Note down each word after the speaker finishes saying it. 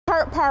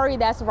Pari,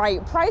 that's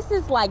right.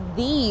 Prices like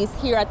these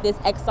here at this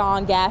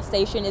Exxon gas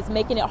station is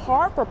making it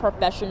hard for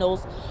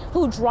professionals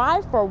who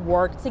drive for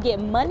work to get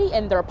money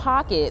in their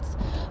pockets.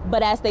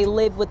 But as they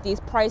live with these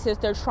prices,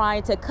 they're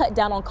trying to cut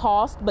down on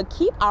costs but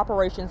keep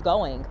operations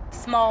going.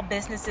 Small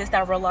businesses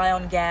that rely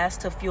on gas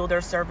to fuel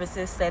their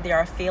services say they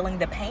are feeling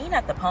the pain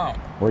at the pump.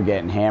 We're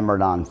getting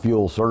hammered on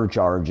fuel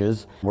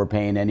surcharges. We're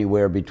paying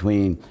anywhere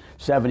between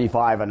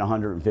 $75 and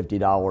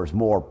 $150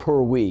 more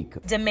per week.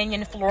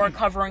 Dominion floor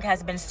covering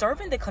has been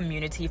serving the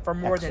community for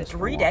more than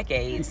 3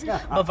 decades,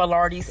 but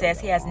Velarde says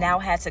he has now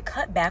had to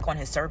cut back on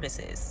his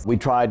services. We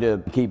try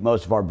to keep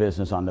most of our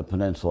business on the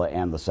peninsula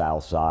and the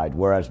south side,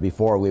 whereas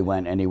before we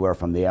went anywhere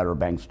from the Outer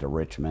Banks to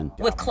Richmond.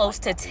 With close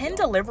to 10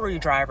 delivery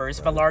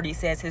drivers, Velarde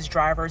says his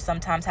drivers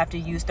sometimes have to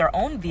use their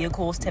own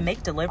vehicles to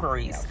make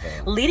deliveries,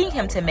 leading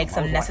him to make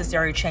some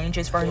necessary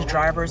changes for his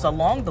drivers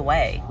along the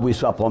way. We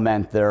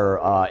supplement their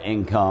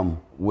income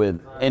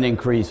with an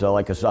increase,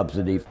 like a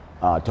subsidy,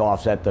 to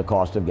offset the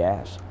cost of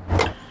gas.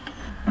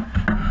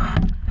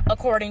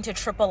 According to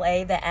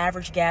AAA, the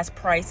average gas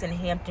price in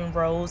Hampton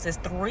Roads is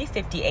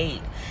 $3.58.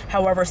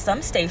 However,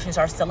 some stations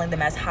are selling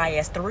them as high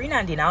as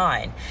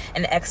 $3.99.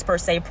 And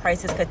experts say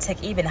prices could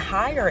tick even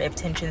higher if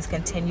tensions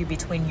continue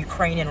between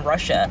Ukraine and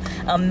Russia,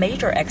 a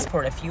major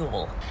export of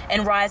fuel.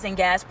 And rising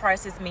gas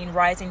prices mean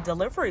rising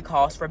delivery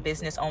costs for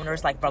business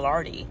owners like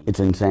Velarde. It's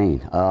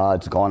insane.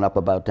 It's gone up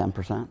about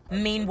 10%.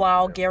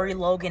 Meanwhile, Gary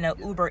Logan, a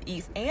Uber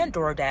Eats and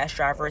DoorDash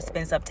driver,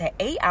 spends up to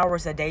 8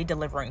 hours a day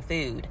delivering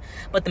food.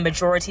 But the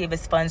majority of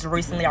his funds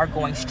recently are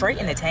going straight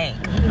in the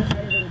tank.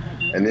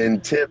 And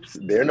then tips,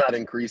 they're not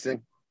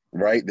increasing,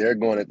 right? They're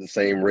going at the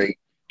same rate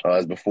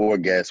as before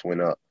gas went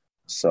up.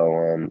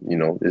 So, you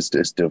know, it's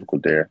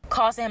difficult there.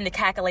 Causing him to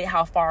calculate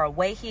how far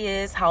away he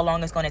is, how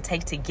long it's going to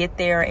take to get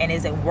there, and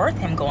is it worth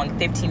him going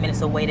 15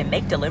 minutes away to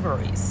make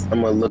deliveries?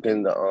 I'm going to look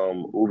into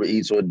Uber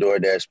Eats or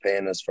DoorDash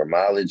paying us for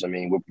mileage. I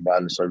mean, we're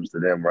providing the service to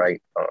them,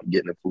 right?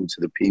 Getting the food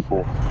to the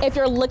people. If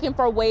you're looking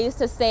for ways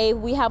to save,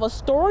 we have a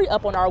story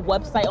up on our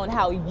website on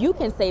how you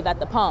can save at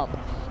the pump.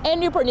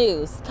 In Newport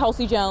News,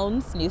 Kelsey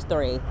Jones, News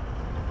 3.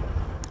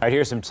 All right,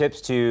 here's some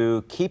tips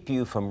to keep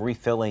you from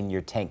refilling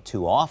your tank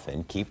too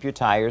often. Keep your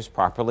tires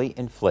properly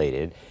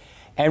inflated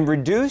and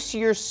reduce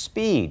your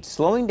speed.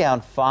 Slowing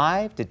down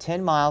 5 to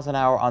 10 miles an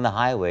hour on the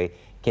highway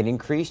can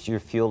increase your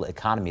fuel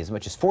economy as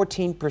much as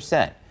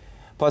 14%.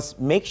 Plus,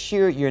 make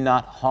sure you're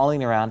not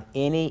hauling around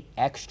any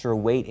extra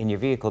weight in your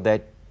vehicle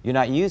that you're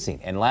not using.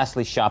 And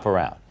lastly, shop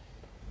around.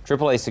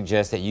 AAA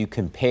suggests that you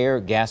compare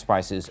gas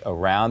prices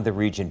around the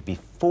region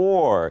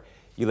before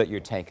you let your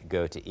tank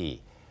go to E.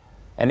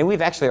 And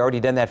we've actually already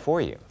done that for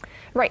you.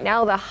 Right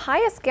now, the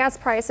highest gas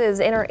prices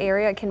in our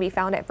area can be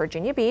found at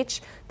Virginia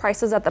Beach.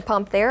 Prices at the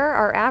pump there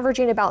are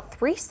averaging about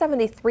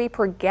 $3.73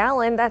 per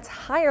gallon. That's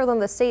higher than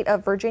the state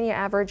of Virginia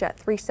average at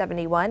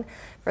 $3.71.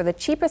 For the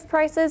cheapest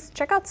prices,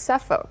 check out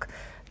Suffolk.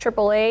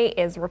 AAA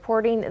is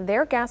reporting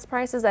their gas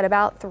prices at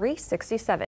about $3.67.